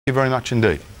Thank you very much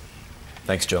indeed.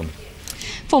 Thanks, John.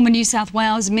 Former New South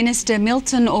Wales Minister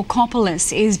Milton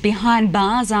Orkopoulos is behind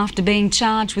bars after being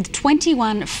charged with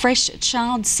 21 fresh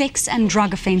child sex and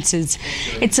drug offences.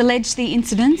 It's alleged the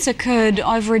incidents occurred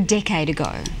over a decade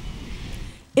ago.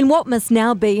 In what must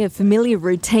now be a familiar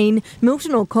routine,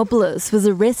 Milton Orkopoulos was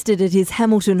arrested at his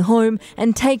Hamilton home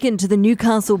and taken to the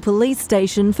Newcastle police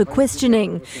station for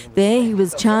questioning. There he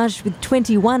was charged with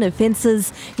 21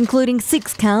 offences, including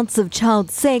 6 counts of child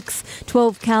sex,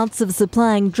 12 counts of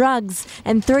supplying drugs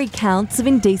and 3 counts of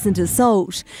indecent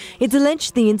assault. It's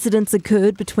alleged the incidents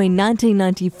occurred between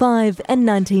 1995 and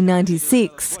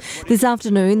 1996. This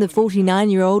afternoon, the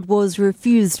 49-year-old was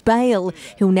refused bail.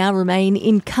 He'll now remain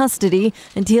in custody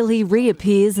until he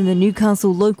reappears in the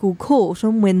Newcastle local court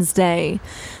on Wednesday.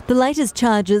 The latest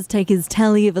charges take his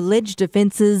tally of alleged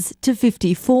offences to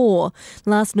 54.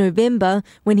 Last November,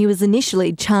 when he was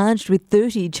initially charged with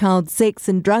 30 child sex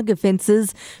and drug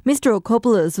offences, Mr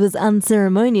Orkopoulos was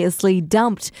unceremoniously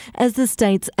dumped as the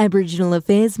state's Aboriginal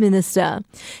Affairs Minister.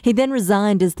 He then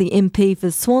resigned as the MP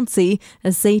for Swansea,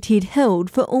 a seat he'd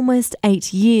held for almost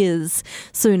 8 years.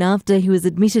 Soon after, he was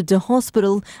admitted to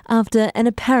hospital after an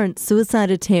apparent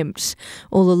suicide attempt.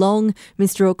 All along,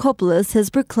 Mr Orkopoulos has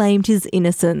proclaimed his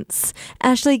innocence.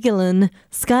 Ashley Gillen,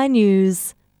 Sky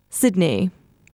News, Sydney.